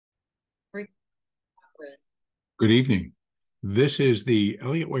Good evening. This is the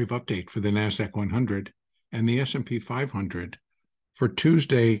Elliott wave update for the NASDAQ 100 and the S&P 500 for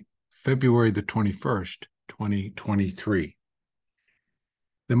Tuesday, February the 21st, 2023.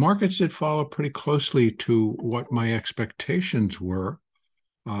 The markets did follow pretty closely to what my expectations were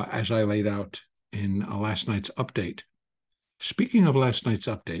as I laid out in last night's update. Speaking of last night's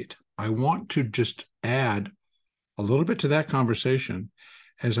update, I want to just add a little bit to that conversation,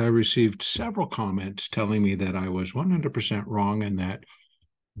 as I received several comments telling me that I was 100% wrong and that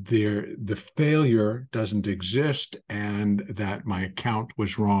the failure doesn't exist and that my account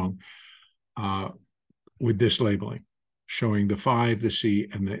was wrong with this labeling, showing the 5, the C,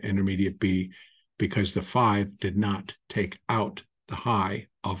 and the intermediate B, because the 5 did not take out the high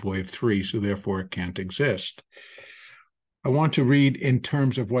of wave 3, so therefore it can't exist. I want to read in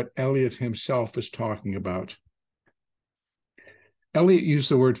terms of what Elliott himself is talking about. Elliott used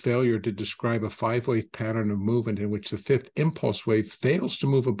the word failure to describe a 5-wave pattern of movement in which the 5th impulse wave fails to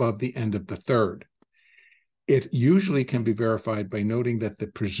move above the end of the 3rd. It usually can be verified by noting that the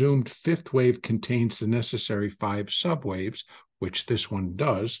presumed 5th wave contains the necessary 5 subwaves, which this one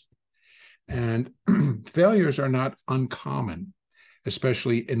does, and failures are not uncommon,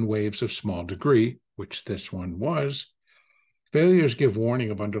 especially in waves of small degree, which this one was. Failures give warning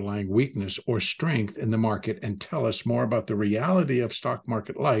of underlying weakness or strength in the market and tell us more about the reality of stock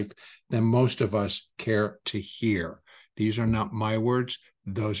market life than most of us care to hear. These are not my words.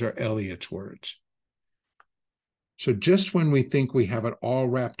 Those are Elliott's words. So just when we think we have it all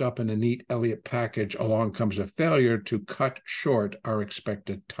wrapped up in a neat Elliott package, along comes a failure to cut short our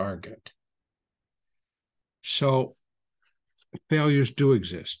expected target. So failures do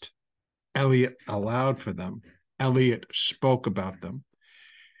exist. Elliott allowed for them. Elliott spoke about them.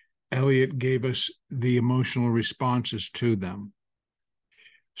 Elliott gave us the emotional responses to them.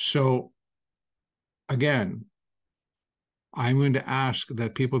 So again, I'm going to ask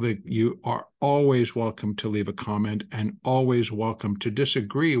that people that you are always welcome to leave a comment and always welcome to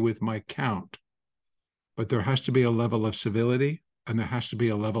disagree with my count. But there has to be a level of civility and there has to be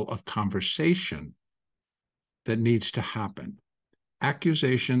a level of conversation that needs to happen.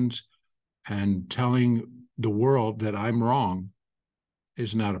 Accusations and telling the world that I'm wrong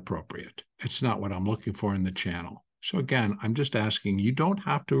is not appropriate. It's not what I'm looking for in the channel. So again, I'm just asking, you don't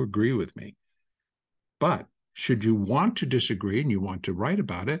have to agree with me. But should you want to disagree and you want to write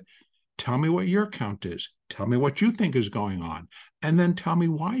about it, tell me what your count is. Tell me what you think is going on. And then tell me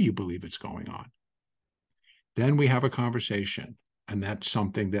why you believe it's going on. Then we have a conversation. And that's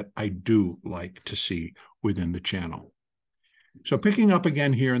something that I do like to see within the channel. So picking up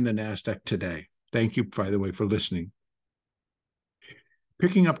again here in the NASDAQ today. Thank you, by the way, for listening.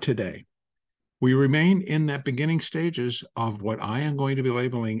 Picking up today, we remain in that beginning stages of what I am going to be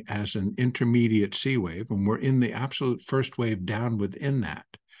labeling as an intermediate C wave, and we're in the absolute first wave down within that.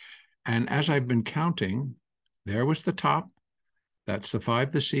 And as I've been counting, there was the top. That's the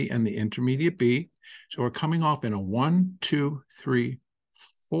 5, the C, and the intermediate B. So we're coming off in a 1, 2, 3,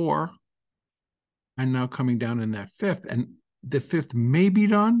 4, and now coming down in that 5th. And the 5th may be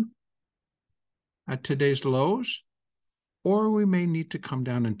done at today's lows, or we may need to come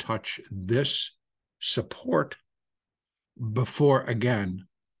down and touch this support before, again,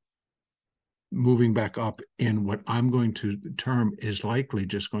 moving back up in what I'm going to term is likely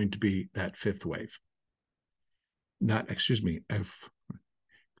just going to be that 5th wave. I've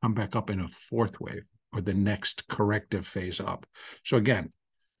come back up in a 4th wave, or the next corrective phase up. So again,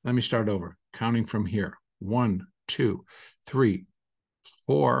 let me start over, counting from here. 1, 2, 3,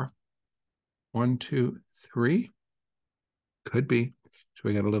 4, 1, 2, 3. Could be. So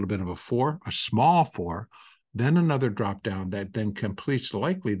we got a little bit of a 4, a small 4, then another drop down that then completes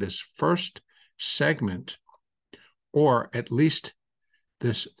likely this first segment, or at least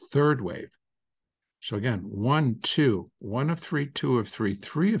this 3rd wave. So again, 1, 2, 1 of 3, 2 of 3,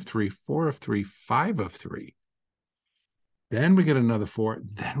 3 of 3, 4 of 3, 5 of 3. Then we get another 4,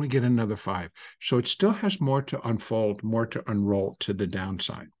 then we get another 5. So it still has more to unfold, more to unroll to the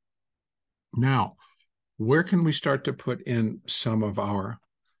downside. Now, where can we start to put in some of our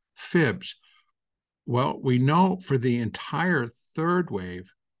fibs? Well, we know for the entire 3rd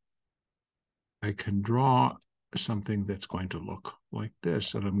wave, I can draw something that's going to look like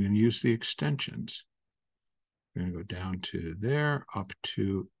this, and I'm going to use the extensions. I'm going to go down to there, up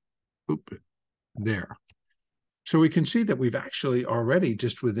to there. So we can see that we've actually already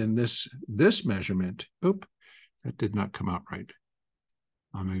just within this measurement, that did not come out right.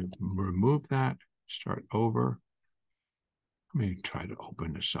 I'm going to remove that, start over. Let me try to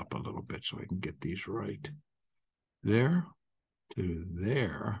open this up a little bit so I can get these right. There to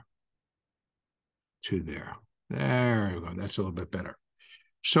there. to there. There we go. That's a little bit better.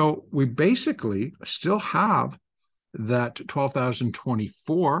 So we basically still have that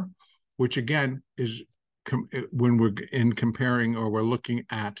 12,024, which again is when we're in comparing or we're looking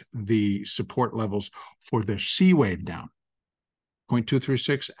at the support levels for the C wave down.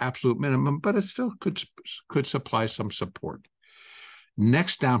 0.236 absolute minimum, but it still could supply some support.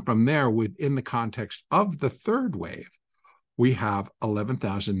 Next down from there, within the context of the third wave, we have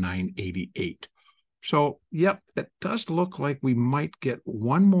 11,988. So, yep, it does look like we might get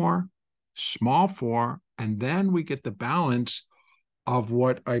one more small four, and then we get the balance of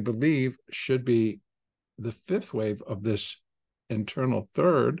what I believe should be the fifth wave of this internal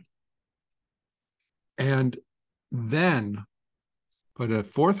third, and then put a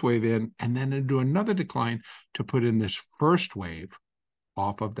fourth wave in, and then do another decline to put in this first wave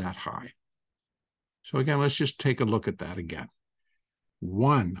off of that high. So again, let's just take a look at that again.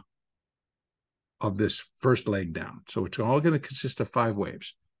 One of this first leg down. So it's all going to consist of 5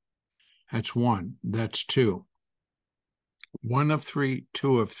 waves. That's 1. That's 2. 1 of 3,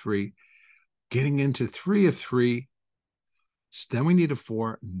 2 of 3. Getting into 3 of 3. Then we need a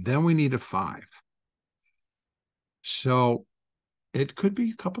 4. Then we need a 5. So it could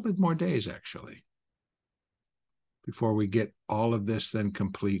be a couple of more days, actually, before we get all of this then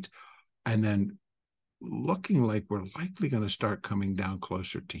complete. And then looking like we're likely going to start coming down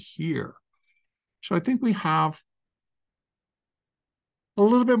closer to here. So I think we have a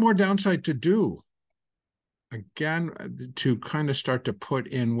little bit more downside to do. Again, to kind of start to put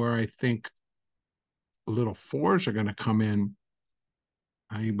in where I think little 4s are going to come in,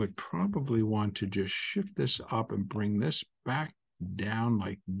 I would probably want to just shift this up and bring this back down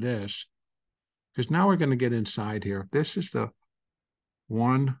like this, because now we're going to get inside here. This is the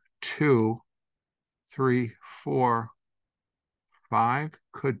 1, 2, 3, 4, 5,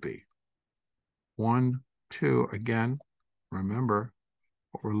 could be 1, 2. Again, remember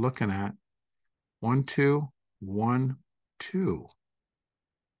what we're looking at. 1, 2, 1, 2.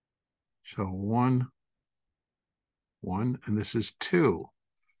 So 1, 1, and this is 2.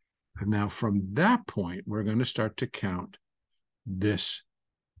 And now from that point, we're going to start to count this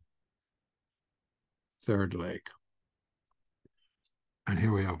third leg. And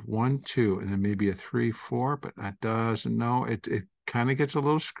here we have 1, 2, and then maybe a 3, 4, but that doesn't know. It kind of gets a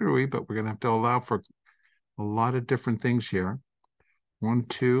little screwy, but we're going to have to allow for a lot of different things here. 1,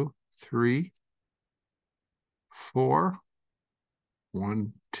 2, 3, 4.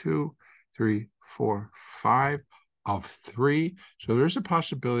 1, 2, 3, 4, 5 of 3. So there's a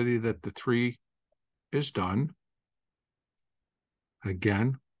possibility that the 3 is done.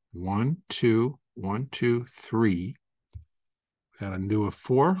 Again, 1, 2, 1, 2, 3. Got to do a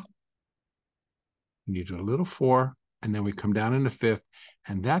 4. We need a little 4, and then we come down in the 5th,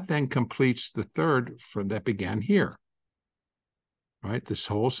 and that then completes the third that began here. Right? This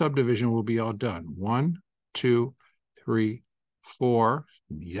whole subdivision will be all done. 1, 2, 3, 4,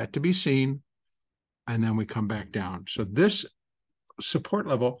 yet to be seen, and then we come back down. So this support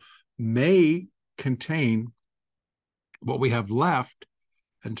level may contain what we have left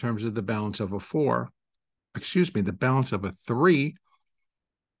in terms of the balance of a 4, the balance of a 3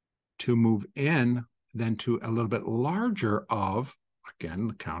 to move in, then to a little bit larger of,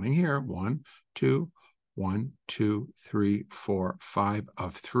 again, counting here, 1, 2, 1, 2, 3, 4, 5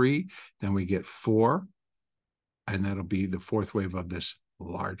 of 3. Then we get 4, and that'll be the fourth wave of this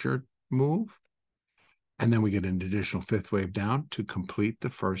larger move. And then we get an additional 5th wave down to complete the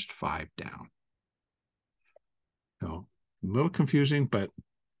first 5 down. So a little confusing, but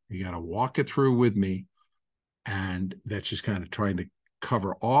you got to walk it through with me. And that's just kind of trying to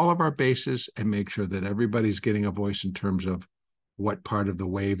cover all of our bases and make sure that everybody's getting a voice in terms of what part of the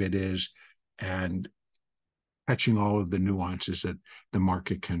wave it is and catching all of the nuances that the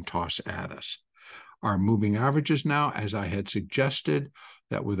market can toss at us. Our moving averages now, as I had suggested,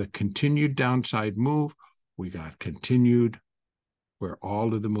 that with a continued downside move, we got continued where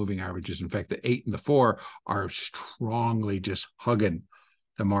all of the moving averages, in fact, the 8 and the 4 are strongly just hugging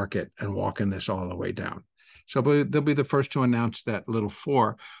the market and walking this all the way down. So they'll be the first to announce that little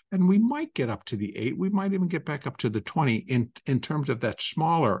 4, and we might get up to the 8. We might even get back up to the 20 in terms of that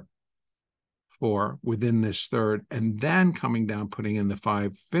smaller 4 within this third, and then coming down, putting in the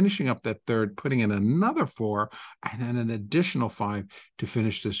 5, finishing up that third, putting in another 4, and then an additional 5 to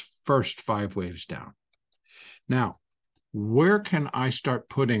finish this first 5 waves down. Now, where can I start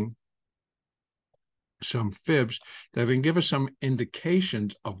putting some fibs that can give us some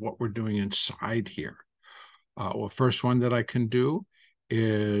indications of what we're doing inside here? Well, first one that I can do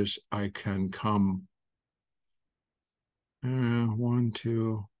is I can come 1,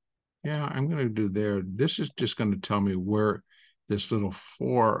 2, Yeah, I'm going to do there. This is just going to tell me where this little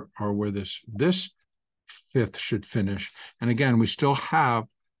 4 or where this fifth should finish. And again, we still have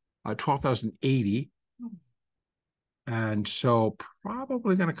 12,080. And so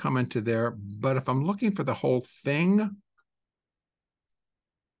probably going to come into there. But if I'm looking for the whole thing,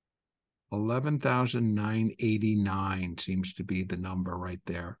 11,989 seems to be the number right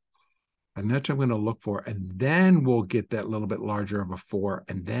there. And that's what I'm going to look for. And then we'll get that little bit larger of a 4.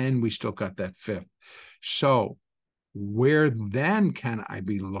 And then we still got that fifth. So where then can I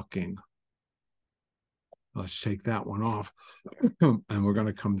be looking? Let's take that one off. And we're going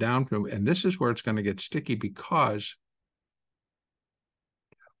to come down from, and this is where it's going to get sticky because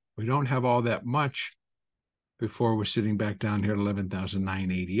we don't have all that much before we're sitting back down here at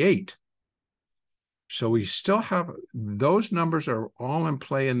 11,988. So we still have, those numbers are all in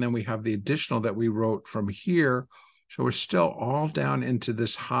play, and then we have the additional that we wrote from here. So we're still all down into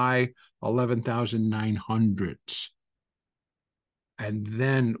this high 11,900s. And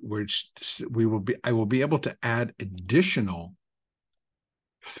then I will be able to add additional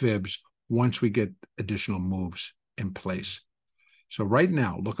fibs once we get additional moves in place. So right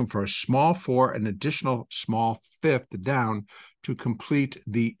now, looking for a small 4, an additional small fifth down to complete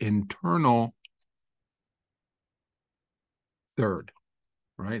the internal third,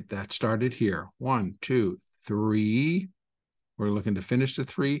 right? That started here. 1, 2, 3. We're looking to finish the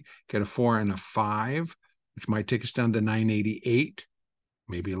 3, get a 4 and a 5, which might take us down to 988,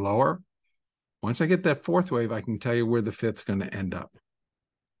 maybe lower. Once I get that fourth wave, I can tell you where the fifth's going to end up.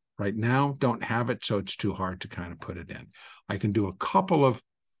 Right now, don't have it, so it's too hard to kind of put it in. I can do a couple of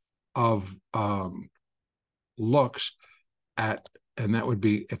looks at, and that would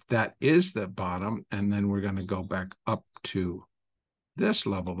be if that is the bottom, and then we're going to go back up to this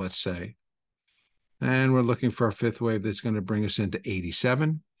level, let's say, and we're looking for a fifth wave that's going to bring us into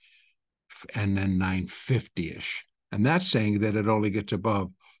 87 and then 950-ish. And that's saying that it only gets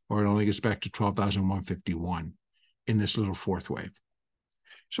above, or it only gets back to 12,151 in this little fourth wave.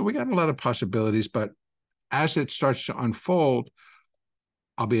 So we got a lot of possibilities, but as it starts to unfold,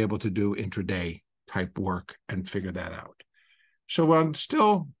 I'll be able to do intraday type work and figure that out. So I'm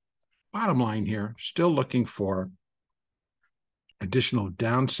still, bottom line here, still looking for additional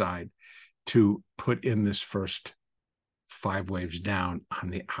downside to put in this first 5 waves down on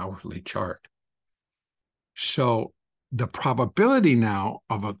the hourly chart. So the probability now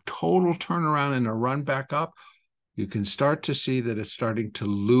of a total turnaround and a run back up, you can start to see that it's starting to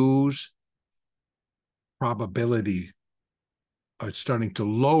lose probability. It's starting to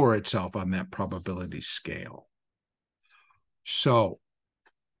lower itself on that probability scale. So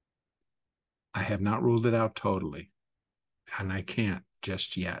I have not ruled it out totally, and I can't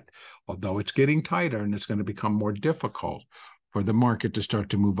just yet, although it's getting tighter and it's going to become more difficult for the market to start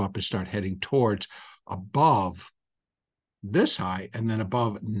to move up and start heading towards above this high and then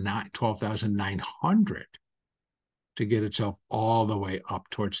above 12,900 to get itself all the way up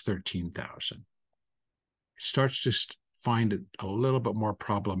towards 13,000. It starts to find it a little bit more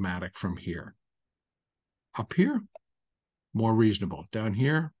problematic from here. Up here, more reasonable. Down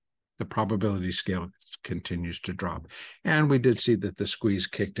here, the probability scale continues to drop. And we did see that the squeeze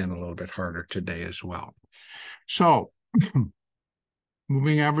kicked in a little bit harder today as well. So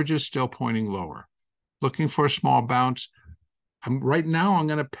moving averages still pointing lower. Looking for a small bounce. Right now, I'm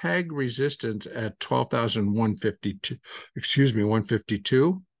going to peg resistance at 12,152,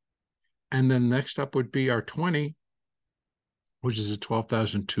 152. And then next up would be our 20, which is at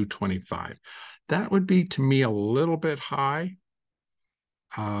 12,225. That would be, to me, a little bit high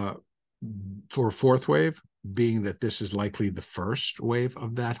for a fourth wave, being that this is likely the first wave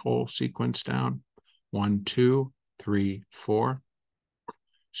of that whole sequence down. 1, 2, 3, 4.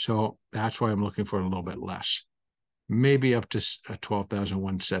 So that's why I'm looking for a little bit less. Maybe up to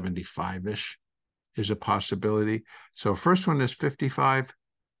 12,175-ish is a possibility. So first one is 50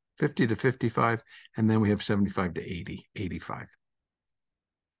 to 55, and then we have 75 to 80, 85.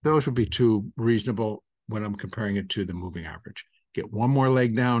 Those would be two reasonable when I'm comparing it to the moving average. Get one more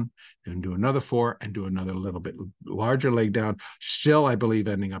leg down, and do another 4, and do another little bit larger leg down. Still, I believe,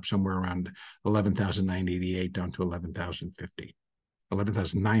 ending up somewhere around 11,988 down to 11,050,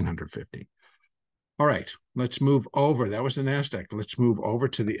 11,950. All right, let's move over. That was the NASDAQ. Let's move over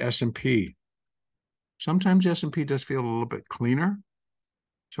to the S&P. Sometimes S&P does feel a little bit cleaner.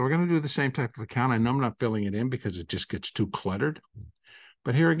 So we're going to do the same type of account. I know I'm not filling it in because it just gets too cluttered.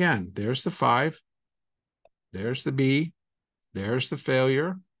 But here again, there's the 5. There's the B. There's the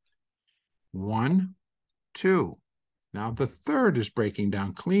failure. 1, 2. Now the third is breaking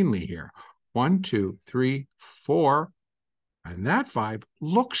down cleanly here. 1, 2, 3, 4. And that 5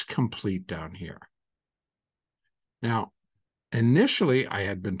 looks complete down here. Now, initially, I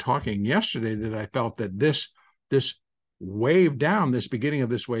had been talking yesterday that I felt that this wave down, this beginning of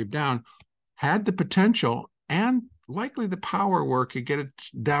this wave down, had the potential and likely the power where it could get it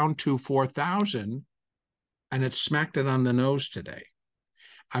down to 4,000, and it smacked it on the nose today.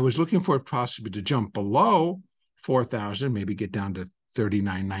 I was looking for it possibly to jump below 4,000, maybe get down to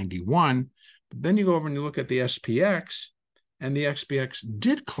 39.91. But then you go over and you look at the SPX, and the SPX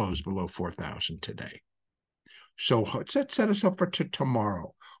did close below 4,000 today. So let's set us up for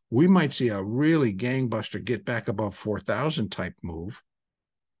tomorrow. We might see a really gangbuster get back above 4,000 type move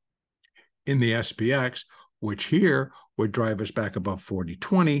in the SPX, which here would drive us back above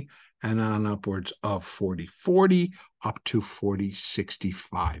 40.20 and on upwards of 40.40 up to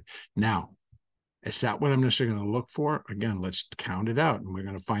 40.65. Now, is that what I'm necessarily going to look for? Again, let's count it out, and we're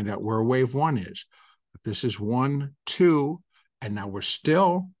going to find out where wave 1 is. This is 1, 2, and now we're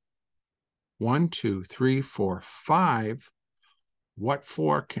still 1, 2, 3, 4, 5. What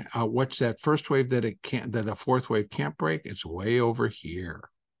for? What's that first wave that it can't? That the fourth wave can't break? It's way over here.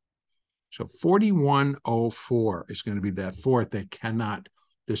 So 41.04 is going to be that fourth that cannot.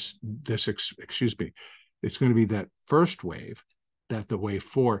 Excuse me. It's going to be that first wave that the wave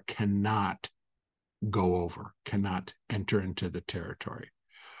 4 cannot go over, cannot enter into the territory.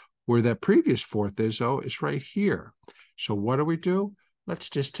 Where that previous fourth is, though, is right here. So what do? Let's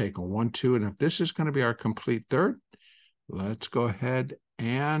just take a 1, 2, and if this is going to be our complete third, let's go ahead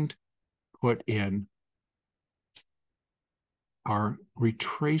and put in our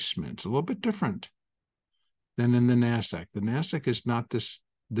retracements. A little bit different than in the NASDAQ. The NASDAQ is not this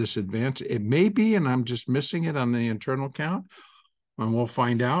advanced. It may be, and I'm just missing it on the internal count, and we'll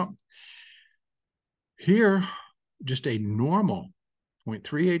find out. Here, just a normal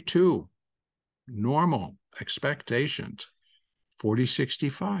 0.382, normal expectations,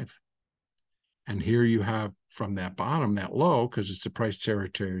 40.65. And here you have from that bottom, that low, because it's the price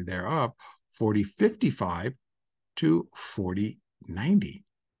territory thereof, 40.55 to 40.90.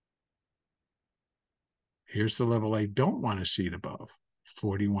 Here's the level I don't want to see it above,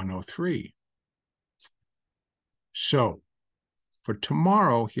 41.03. So for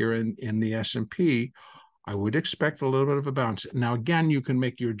tomorrow here in the S&P, I would expect a little bit of a bounce. Now, again, you can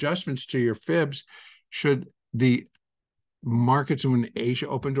make your adjustments to your fibs should the markets when Asia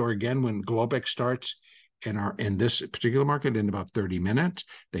opened, or again, when Globex starts in this particular market in about 30 minutes,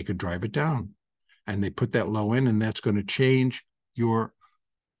 they could drive it down. And they put that low in, and that's going to change your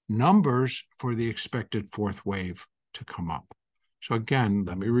numbers for the expected fourth wave to come up. So again,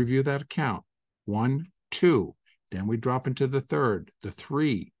 let me review that account. 1, 2, then we drop into the third, the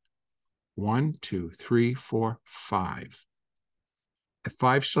 3. 1, 2, 3, 4, 5. If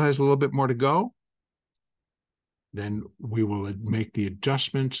 5 still has a little bit more to go, then we will make the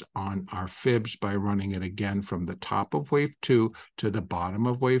adjustments on our fibs by running it again from the top of wave 2 to the bottom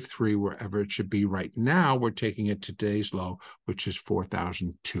of wave 3, wherever it should be. Right now, we're taking it to today's low, which is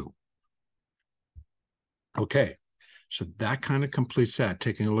 4,002. Okay, so that kind of completes that.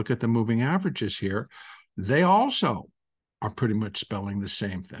 Taking a look at the moving averages here, they also are pretty much spelling the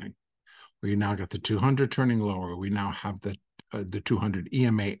same thing. We now got the 200 turning lower. We now have the 200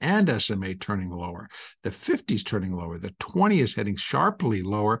 EMA and SMA turning lower. The 50's turning lower. The 20 is heading sharply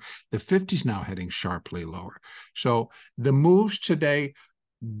lower. The 50's now heading sharply lower. So the moves today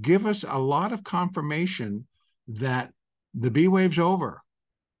give us a lot of confirmation that the B wave's over.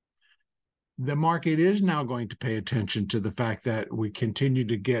 The market is now going to pay attention to the fact that we continue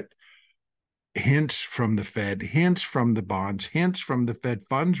to get hints from the Fed, hints from the bonds, hints from the Fed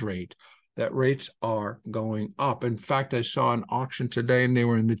funds rate that rates are going up. In fact, I saw an auction today, and they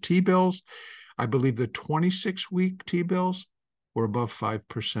were in the T-bills. I believe the 26-week T-bills were above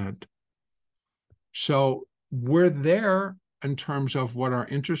 5%. So we're there in terms of what our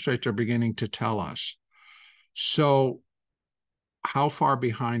interest rates are beginning to tell us. So how far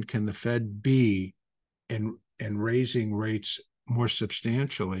behind can the Fed be in raising rates more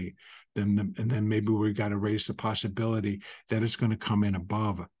substantially and then maybe we've got to raise the possibility that it's going to come in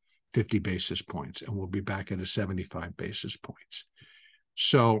above 50 basis points, and we'll be back at a 75 basis points.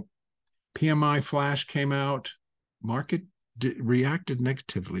 So PMI flash came out, market reacted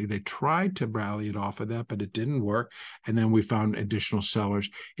negatively. They tried to rally it off of that, but it didn't work. And then we found additional sellers.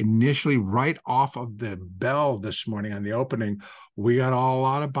 Initially, right off of the bell this morning on the opening, we got a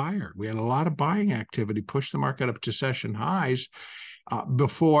lot of buyer. We had a lot of buying activity, pushed the market up to session highs.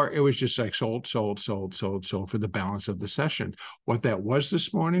 Before, it was just like sold for the balance of the session. What that was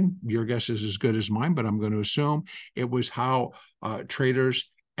this morning, your guess is as good as mine, but I'm going to assume it was how traders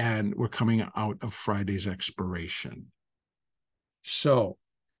were coming out of Friday's expiration. So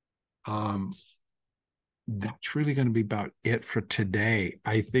that's really going to be about it for today.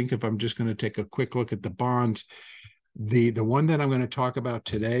 I think if I'm just going to take a quick look at the bonds, the one that I'm going to talk about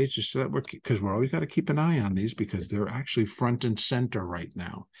today, just so that because we're always got to keep an eye on these because they're actually front and center right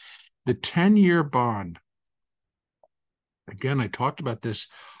now. The 10-year bond. Again, I talked about this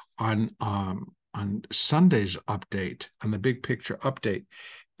on Sunday's update, on the big picture update,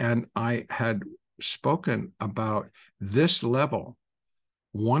 and I had spoken about this level,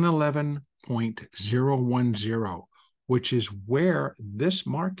 111.010, which is where this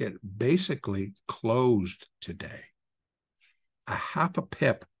market basically closed today. A half a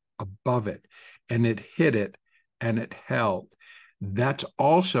pip above it, and it hit it and it held. That's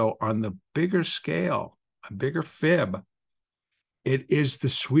also on the bigger scale, a bigger fib. It is the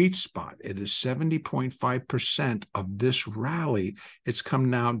sweet spot. It is 70.5% of this rally. It's come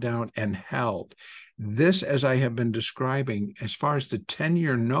now down and held. This, as I have been describing, as far as the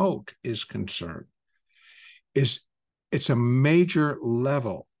 10-year note is concerned, it's a major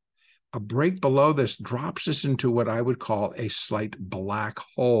level. A break below this drops us into what I would call a slight black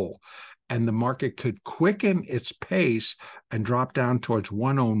hole. And the market could quicken its pace and drop down towards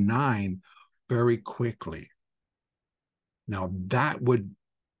 109 very quickly. Now, that would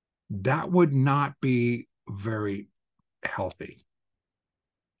not be very healthy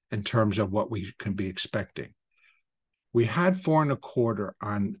in terms of what we can be expecting. We had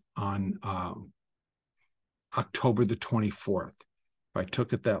 4.25 on October the 24th. If I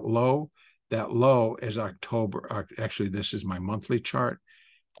took it that low is October. Actually, this is my monthly chart.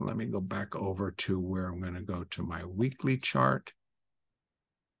 Let me go back over to where I'm going to go to my weekly chart.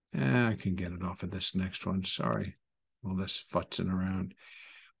 I can get it off of this next one. Sorry. All this futzing around.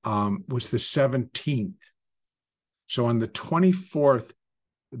 Was the 17th. So on the 24th,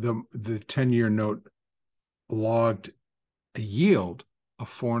 the 10-year note logged a yield of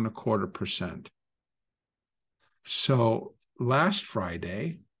 4.25%. So last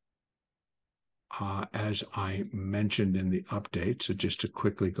Friday, as I mentioned in the update, so just to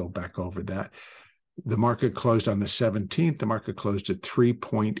quickly go back over that, the market closed on the 17th. The market closed at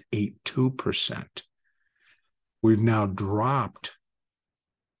 3.82%. We've now dropped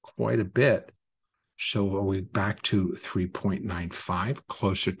quite a bit. So are we back to 3.95,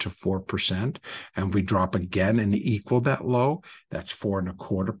 closer to 4%? And if we drop again and equal that low, that's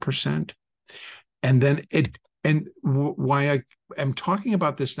 4.25%. And then why I am talking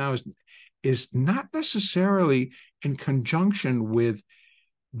about this now is not necessarily in conjunction with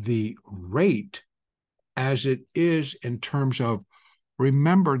the rate as it is in terms of,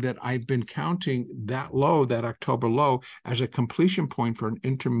 remember that I've been counting that low, that October low, as a completion point for an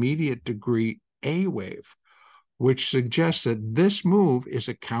intermediate degree A wave, which suggests that this move is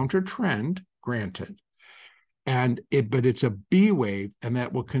a counter trend, granted, but it's a B wave, and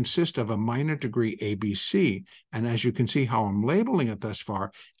that will consist of a minor degree ABC. And as you can see how I'm labeling it thus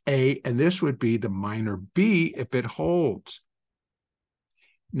far, A, and this would be the minor B if it holds.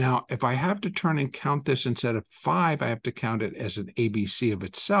 Now, if I have to turn and count this instead of 5, I have to count it as an ABC of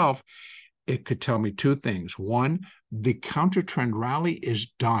itself. It could tell me two things. One, the counter trend rally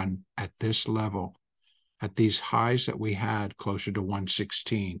is done at this level, at these highs that we had closer to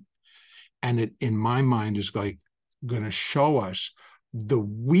 116. And it, in my mind, is going to show us the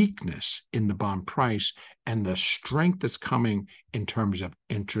weakness in the bond price and the strength that's coming in terms of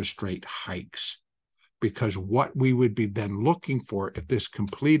interest rate hikes. Because what we would be then looking for, if this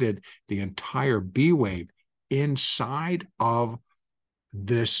completed the entire B wave inside of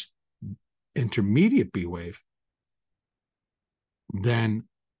this intermediate B wave, then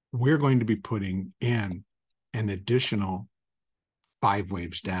we're going to be putting in an additional 5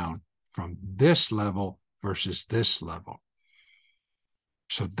 waves down from this level versus this level.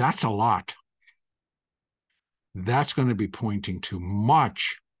 So that's a lot. That's going to be pointing to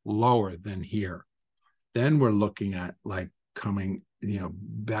much lower than here. Then we're looking at like coming,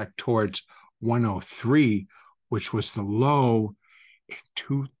 back towards 103, which was the low in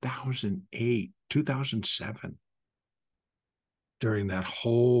 2008, 2007, during that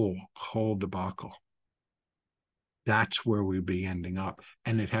whole debacle. That's where we'd be ending up.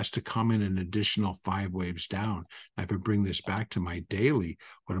 And it has to come in an additional 5 waves down. If I bring this back to my daily,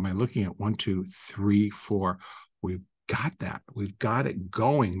 what am I looking at? 1, 2, 3, 4. We've got that. We've got it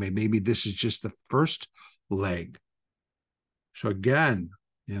going. Maybe this is just the first leg. So again,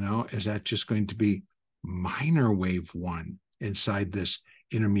 is that just going to be minor wave 1 inside this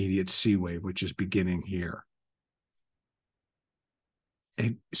intermediate C wave, which is beginning here?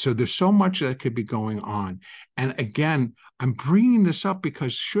 And so there's so much that could be going on. And again, I'm bringing this up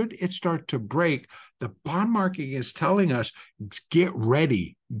because should it start to break, the bond market is telling us, get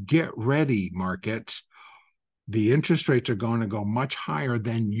ready, markets. The interest rates are going to go much higher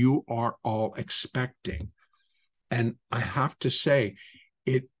than you are all expecting. And I have to say,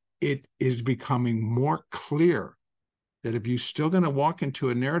 it is becoming more clear that if you're still going to walk into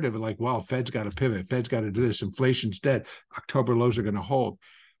a narrative like, well, Fed's got to pivot, Fed's got to do this, inflation's dead, October lows are going to hold,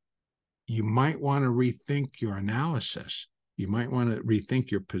 you might want to rethink your analysis. You might want to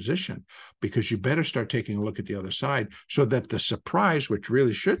rethink your position, because you better start taking a look at the other side so that the surprise, which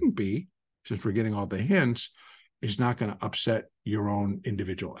really shouldn't be, since we're getting all the hints, is not going to upset your own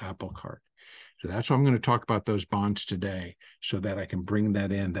individual apple cart. So that's why I'm going to talk about those bonds today, so that I can bring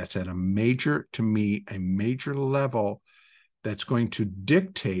that in. That's at a major level that's going to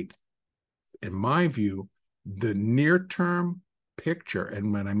dictate, in my view, the near-term picture.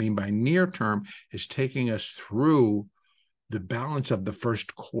 And what I mean by near-term is taking us through the balance of the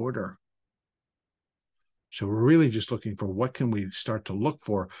first quarter. So we're really just looking for what can we start to look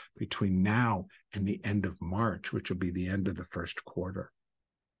for between now and the end of March, which will be the end of the first quarter.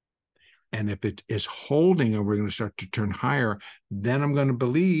 And if it is holding and we're going to start to turn higher, then I'm going to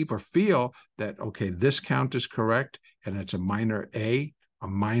believe or feel that, okay, this count is correct, and it's a minor A, a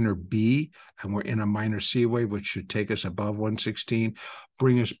minor B, and we're in a minor C wave, which should take us above 116,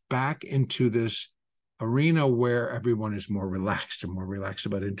 bring us back into this arena where everyone is more relaxed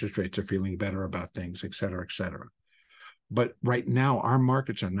about interest rates, are feeling better about things, et cetera, et cetera. But right now, our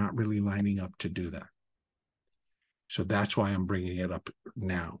markets are not really lining up to do that. So that's why I'm bringing it up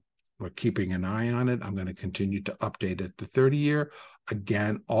now. We're keeping an eye on it. I'm going to continue to update it. The 30-year,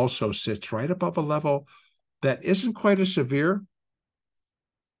 again, also sits right above a level that isn't quite as severe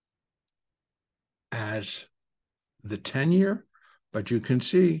as the 10-year, but you can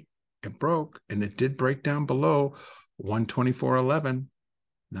see it broke, and it did break down below 124.11.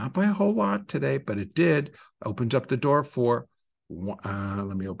 Not by a whole lot today, but it did. Opens up the door for,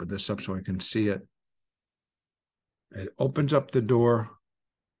 let me open this up so I can see it. It opens up the door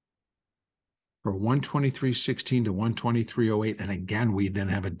for 123.16 to 123.08. And again, we then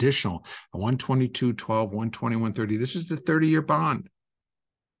have additional 122.12, 121.30. This is the 30-year bond.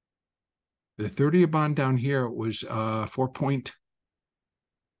 The 30-year bond down here was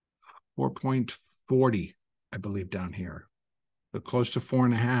 4.40, I believe, down here. So close to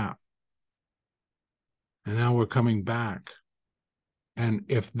 4.5. And now we're coming back. And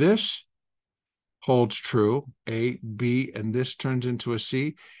if this holds true, A, B, and this turns into a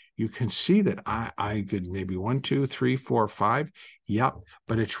C, you can see that I could maybe 1, 2, 3, 4, 5. Yep.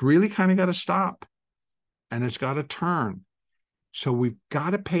 But it's really kind of got to stop, and it's got to turn. So we've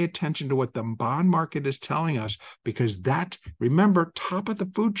got to pay attention to what the bond market is telling us, because that's, remember, top of the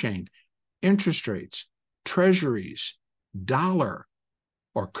food chain, interest rates, treasuries, dollar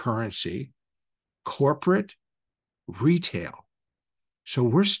or currency, corporate, retail. So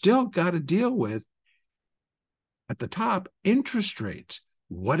we're still got to deal with, at the top, interest rates.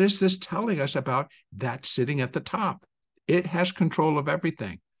 What is this telling us about that sitting at the top? It has control of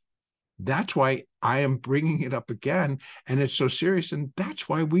everything. That's why I am bringing it up again, and it's so serious, and that's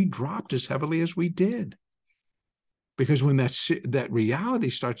why we dropped as heavily as we did. Because when that reality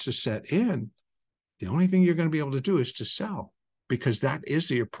starts to set in, the only thing you're going to be able to do is to sell, because that is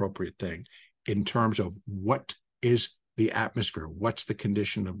the appropriate thing in terms of what is the atmosphere, what's the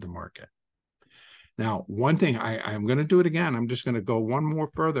condition of the market. Now, one thing, I'm going to do it again. I'm just going to go one more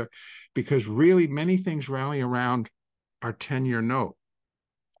further, because really many things rally around our 10-year note.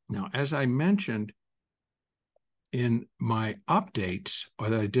 Now, as I mentioned in my updates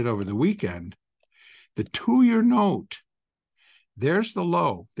that I did over the weekend, the 2-year note, there's the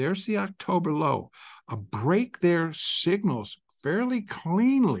low. There's the October low. A break there signals fairly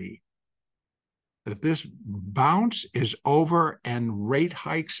cleanly that this bounce is over, and rate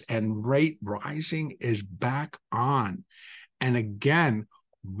hikes and rate rising is back on. And again,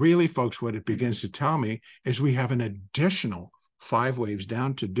 really, folks, what it begins to tell me is we have an additional 5 waves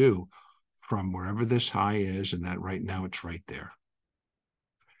down to do from wherever this high is, and that right now it's right there.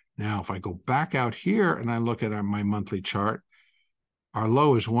 Now, if I go back out here and I look at my monthly chart, our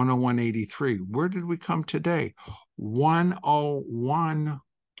low is 101.83. Where did we come today?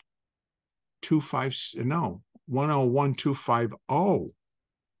 101.250.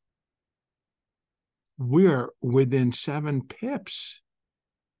 We're within 7 pips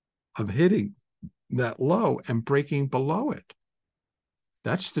of hitting that low and breaking below it.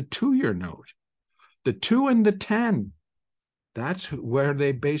 That's the 2-year note. The 2 and the 10, that's where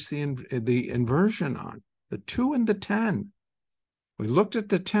they base the inversion on. The 2 and the 10. We looked at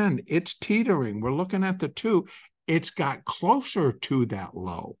the 10. It's teetering. We're looking at the 2. It's got closer to that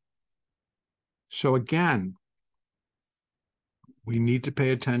low. So again, we need to pay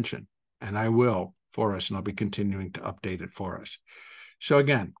attention, and I will for us, and I'll be continuing to update it for us. So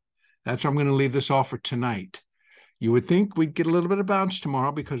again, that's where I'm going to leave this off for tonight. You would think we'd get a little bit of bounce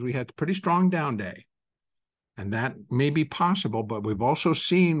tomorrow because we had a pretty strong down day. And that may be possible, but we've also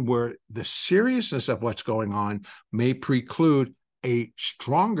seen where the seriousness of what's going on may preclude a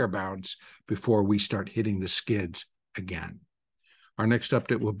stronger bounce before we start hitting the skids again. Our next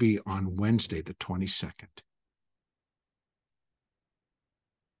update will be on Wednesday, the 22nd.